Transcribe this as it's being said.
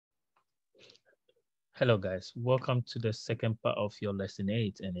Hello guys, welcome to the second part of your lesson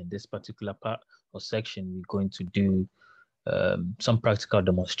 8, and in this particular part or section we're going to do some practical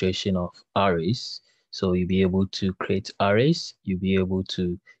demonstration of arrays. So you'll be able to create arrays, you'll be able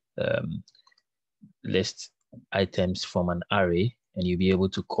to um, list items from an array, and you'll be able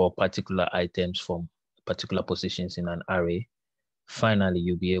to call particular items from particular positions in an array. Finally,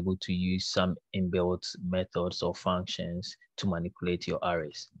 you'll be able to use some inbuilt methods or functions to manipulate your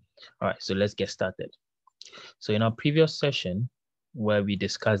arrays. All right, so let's get started. So in our previous session, where we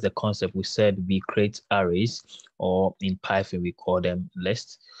discussed the concept, we said we create arrays, or in Python, we call them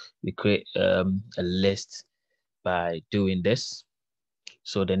lists. We create a list by doing this.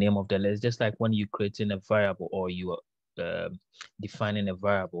 So the name of the list, just like when you're creating a variable or you are defining a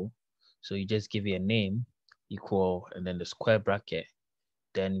variable, so you just give it a name, equal, and then the square bracket.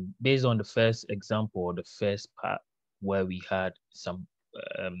 Then based on the first example, or the first part where we had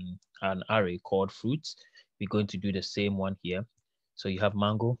an array called fruits, we're going to do the same one here. So you have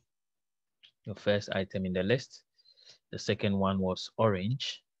mango, your first item in the list. The second one was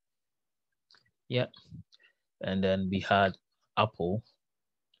orange. Yeah. And then we had apple.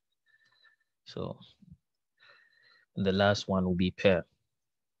 So the last one will be pear.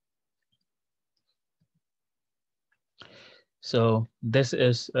 So this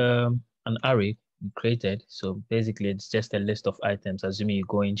is an array we created. So basically it's just a list of items. Assuming you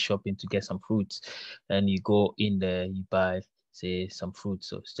go in shopping to get some fruits and you go in there, you buy, say, some fruits.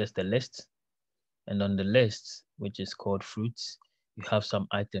 So it's just a list. And on the list, which is called fruits, you have some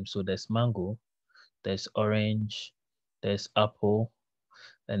items. So there's mango, there's orange, there's apple,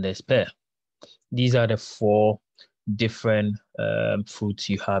 and there's pear. These are the four different fruits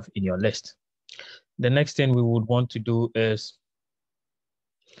you have in your list. The next thing we would want to do is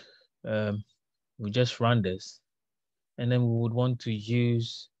we just run this, and then we would want to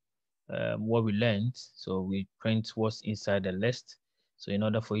use what we learned. So we print what's inside the list. So in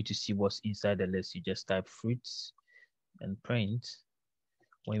order for you to see what's inside the list, you just type fruits and print.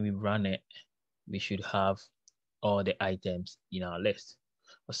 When we run it, we should have all the items in our list.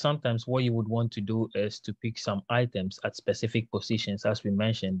 But sometimes what you would want to do is to pick some items at specific positions, as we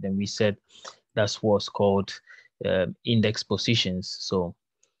mentioned. Then we said that's what's called index positions. So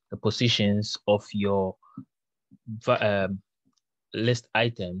the positions of your list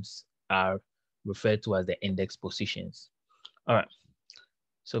items are referred to as the index positions. All right.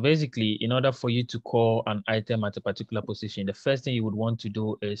 So basically, in order for you to call an item at a particular position, the first thing you would want to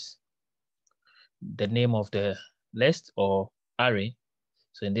do is the name of the list or array.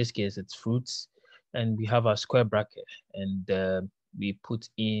 So in this case, it's fruits, and we have a square bracket, and we put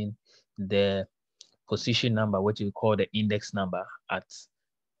in the position number, which we call the index number, at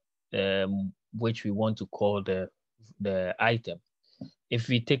which we want to call the item. If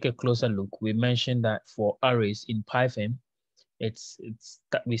we take a closer look, we mentioned that for arrays in Python,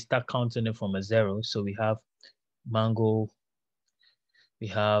 we start counting it from a 0. So we have mango, we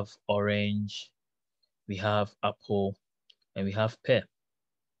have orange, we have apple, and we have pear,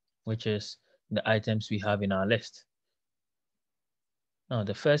 which is the items we have in our list. Now,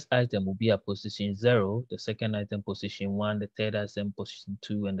 the first item will be at position 0, the second item position 1, the third item position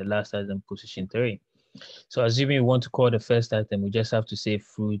 2, and the last item position 3. So assuming we want to call the first item, we just have to say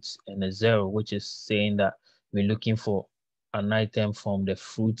fruits and a 0, which is saying that we're looking for an item from the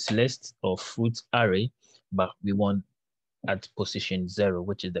fruits list or fruits array, but we want at position 0,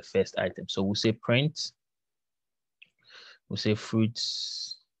 which is the first item. So we'll say print, we'll say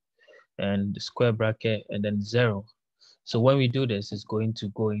fruits and the square bracket and then 0. So when we do this, it's going to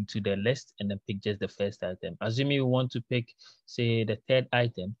go into the list and then pick just the first item. Assuming we want to pick, say, the third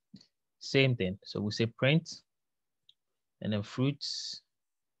item, same thing. So we'll say print and then fruits,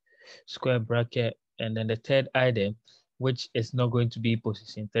 square bracket, and then the third item, which is not going to be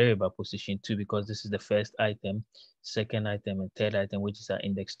position 3, but position 2, because this is the first item, second item, and third item, which is our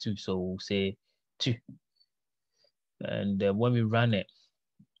index 2. So we'll say 2. And when we run it,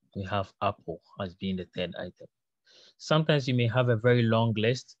 we have apple as being the third item. Sometimes you may have a very long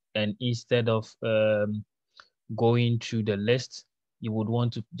list, and instead of going through the list, you would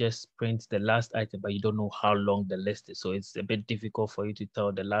want to just print the last item, but you don't know how long the list is. So it's a bit difficult for you to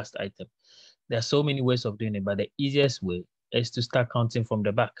tell the last item. There are so many ways of doing it, but the easiest way is to start counting from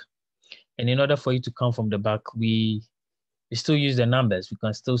the back. And in order for you to count from the back, we still use the numbers. We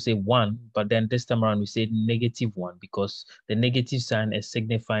can still say 1, but then this time around we say -1, because the negative sign is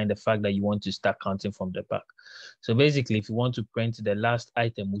signifying the fact that you want to start counting from the back. So basically, if you want to print the last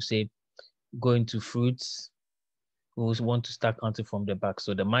item, we say go into fruits. We want to start counting from the back.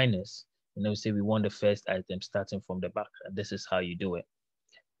 So the minus, and then we say we want the first item starting from the back. And this is how you do it.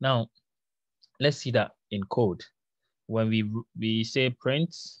 Now, Let's see that in code. When we say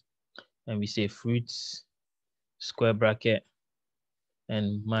print and we say fruits, square bracket,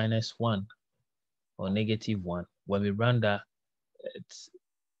 and -1 or -1, when we run that, it's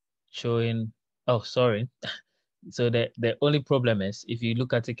showing, oh, sorry. So the only problem is, if you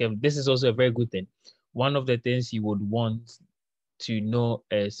look at it, this is also a very good thing. One of the things you would want to know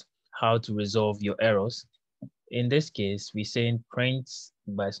is how to resolve your errors. In this case, we're saying prints,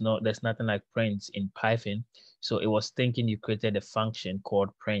 but it's not, there's nothing like prints in Python. So it was thinking you created a function called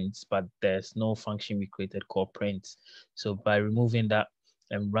prints, but there's no function we created called prints. So by removing that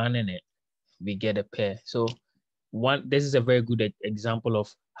and running it, we get a pair. So this is a very good example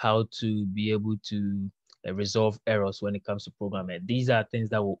of how to be able to resolve errors when it comes to programming. These are things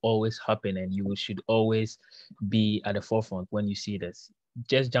that will always happen, and you should always be at the forefront when you see this.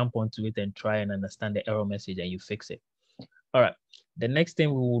 Just jump onto it and try and understand the error message, and you fix it. All right. The next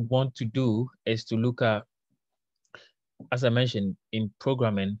thing we would want to do is to look at, as I mentioned, in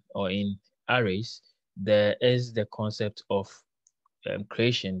programming or in arrays, there is the concept of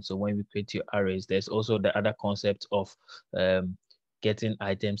creation. So when we create your arrays, there's also the other concept of getting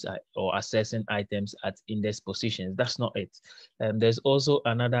items or accessing items at index positions. That's not it. There's also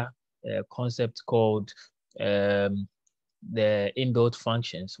another concept called the inbuilt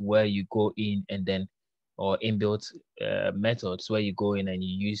functions, where you go in and then, or inbuilt methods where you go in and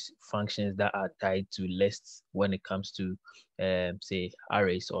you use functions that are tied to lists when it comes to say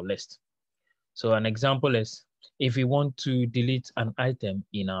arrays or lists. So an example is, if we want to delete an item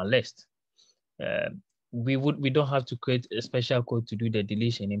in our list, we don't have to create a special code to do the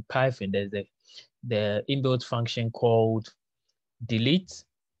deletion. In Python, there's the inbuilt function called delete,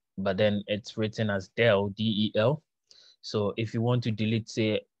 but then it's written as del, D-E-L. So if you want to delete,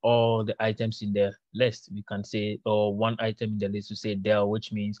 say, all the items in the list, we can say, or one item in the list, to say del,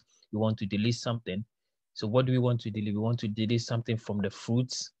 which means we want to delete something. So what do we want to delete? We want to delete something from the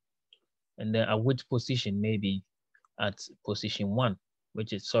fruits, and then at which position? Maybe at position 1,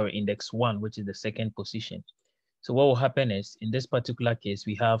 which is, sorry, index 1, which is the second position. So what will happen is, in this particular case,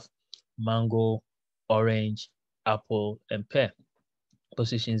 we have mango, orange, apple, and pear.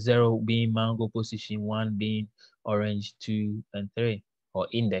 Position 0 being mango, position 1 being orange, 2 and 3, or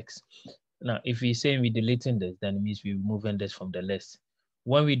index. Now, if we say we're deleting this, then it means we're removing this from the list.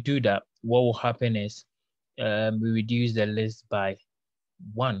 When we do that, what will happen is we reduce the list by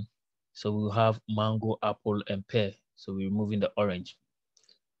 1. So we'll have mango, apple, and pear. So we're removing the orange.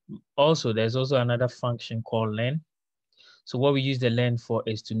 Also, there's also another function called len. So what we use the len for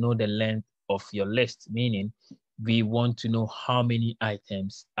is to know the length of your list, meaning we want to know how many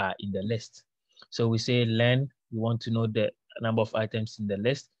items are in the list. So we say len, we want to know the number of items in the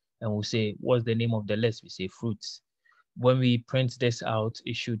list, and we'll say, what's the name of the list? We say fruits. When we print this out,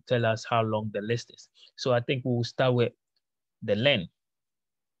 it should tell us how long the list is. So I think we'll start with the len.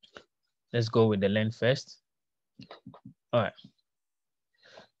 Let's go with the len first. All right.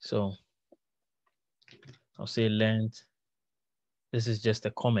 So I'll say length. This is just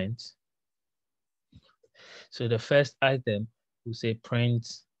a comment. So the first item, we'll say print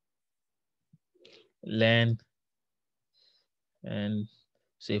len and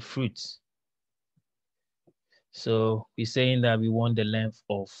say fruits. So we're saying that we want the length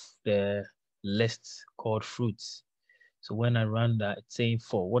of the list called fruits. So when I run that, it's saying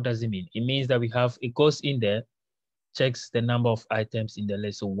 4. What does it mean? It means that we have, it goes in there, checks the number of items in the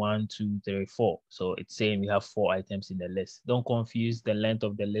list. So 1, 2, 3, 4. So it's saying we have 4 items in the list. Don't confuse the length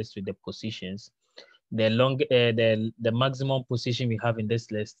of the list with the positions. The maximum position we have in this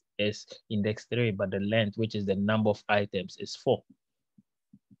list is index 3, but the length, which is the number of items, is 4.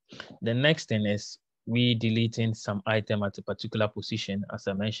 The next thing is we deleting some item at a particular position. As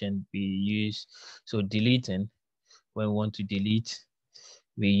I mentioned, we use, so deleting, when we want to delete,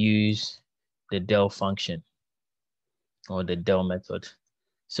 we use the del function or the del method.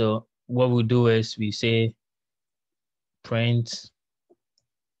 So what we'll do is we say print,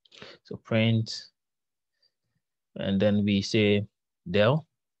 so print, and then we say del,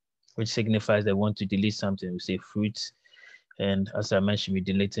 which signifies that we want to delete something. We say fruits, and as I mentioned, we're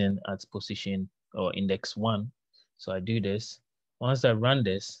deleting at position or index 1. So I do this. Once I run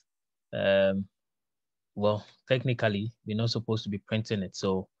this, well, technically, we're not supposed to be printing it.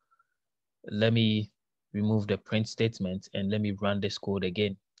 So let me remove the print statement and let me run this code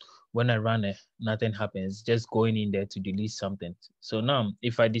again. When I run it, nothing happens, just going in there to delete something. So now,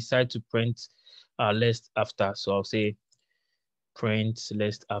 if I decide to print our list after, so I'll say print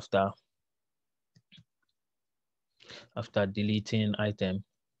list after deleting item.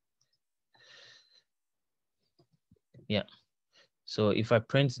 Yeah. So if I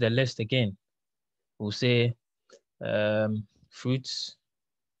print the list again, we'll say fruits.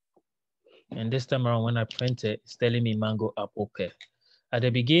 And this time around, when I print it, it's telling me mango, apple, pear. At the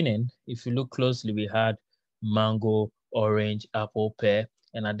beginning, if you look closely, we had mango, orange, apple, pear.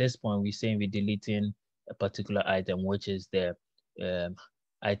 And at this point, we're saying we're deleting a particular item, which is the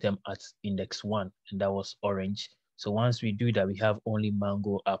item at index 1, and that was orange. So once we do that, we have only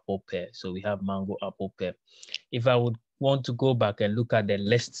mango, apple, pear. So we have mango, apple, pear. If I would want to go back and look at the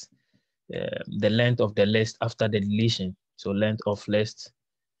list, the length of the list after the deletion, so length of list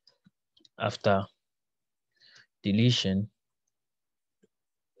after deletion,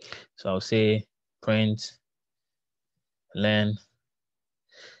 so I'll say print len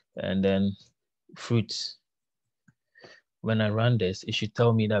and then fruits. When I run this, it should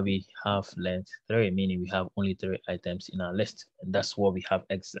tell me that we have length 3, meaning we have only 3 items in our list. And that's what we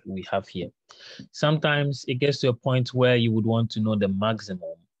have here. Sometimes it gets to a point where you would want to know the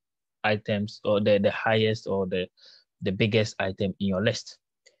maximum items or the highest or the biggest item in your list.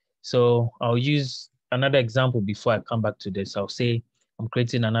 So I'll use another example before I come back to this. I'll say I'm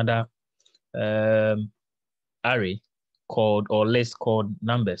creating another array called or list called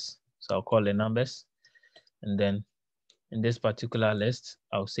numbers. So I'll call it numbers. And then in this particular list,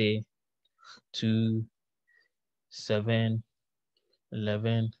 I'll say 2, 7,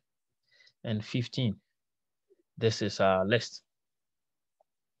 11, and 15. This is our list.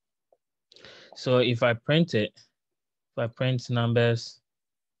 So if I print it, if I print numbers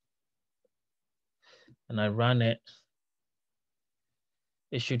and I run it,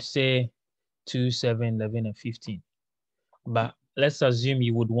 it should say 2, 7, 11, and 15. But let's assume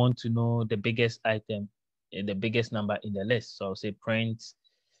you would want to know the biggest item, the biggest number in the list. So I'll say print,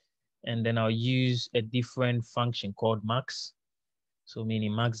 and then I'll use a different function called max. So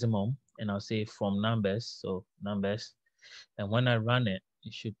meaning maximum, and I'll say from numbers, so numbers. And when I run it,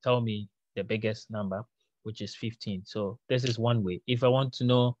 it should tell me the biggest number, which is 15. So this is one way. If I want to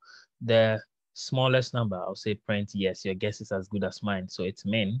know the smallest number, I'll say print, yes, your guess is as good as mine. So it's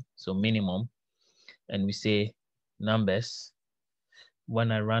min, so minimum. And we say numbers.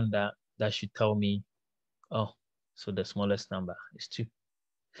 When I run that, that should tell me, oh, so the smallest number is 2.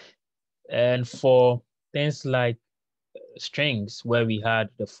 And for things like strings where we had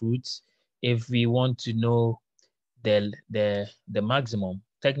the fruits, if we want to know the maximum,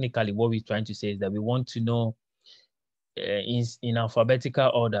 technically what we're trying to say is that we want to know in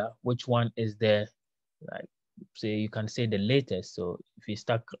alphabetical order which one is the, like, say you can say the latest. So if you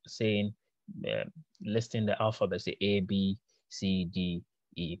start saying listing the alphabet, say A, B, C, D,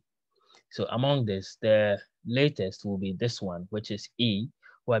 E. So among this, the latest will be this one, which is E.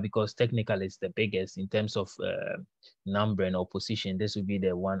 Why? Because technically it's the biggest in terms of numbering or position. This will be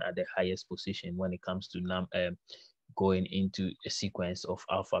the one at the highest position when it comes to going into a sequence of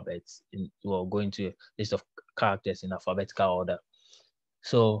alphabets, going to a list of characters in alphabetical order.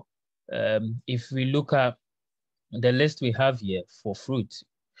 So if we look at the list we have here for fruit,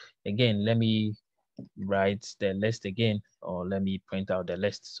 again, let me write the list again, or let me print out the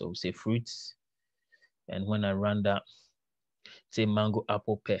list. So say fruits, and when I run that, say mango,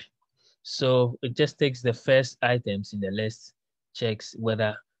 apple, pear. So it just takes the first items in the list, checks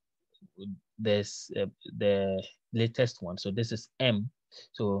whether there's the latest one. So this is M.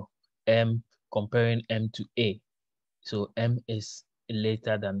 So M, comparing M to A. So M is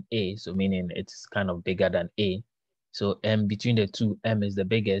later than A, so meaning it's kind of bigger than A. So M, between the two, M is the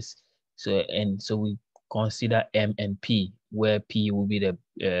biggest. So we consider M and P, where P will be the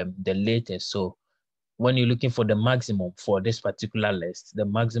latest. So when you're looking for the maximum for this particular list, the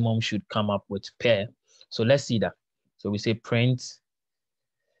maximum should come up with pair. So let's see that. So we say print,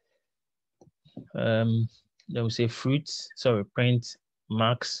 then we say fruits, sorry, print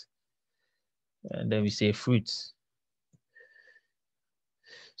max, and then we say fruits.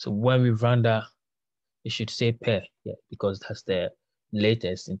 So when we run that, it should say pair, yeah, because that's the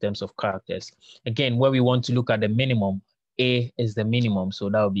latest in terms of characters. Again, where we want to look at the minimum, A is the minimum, so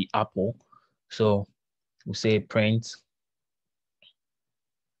that would be apple. So we say print,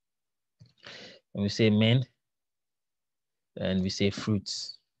 and we say min, and we say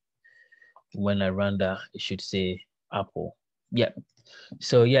fruits. When I run that, it should say apple. Yeah.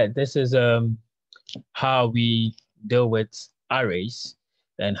 So yeah, this is how we deal with arrays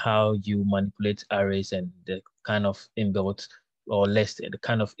and how you manipulate arrays and the kind of inbuilt or list, the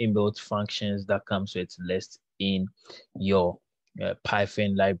kind of inbuilt functions that comes with list in your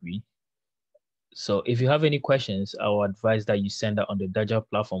Python library. So if you have any questions, I would advise that you send that on the Dagger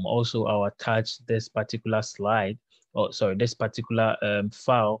platform. Also, I'll attach this particular slide, or sorry, this particular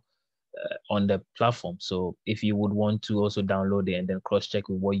file on the platform. So if you would want to also download it and then cross-check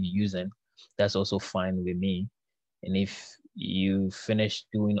with what you're using, that's also fine with me. And if you finish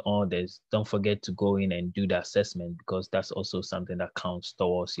doing all this, don't forget to go in and do the assessment, because that's also something that counts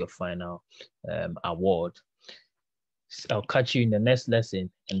towards your final award. I'll catch you in the next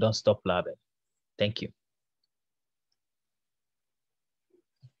lesson, and don't stop blabbing. Thank you.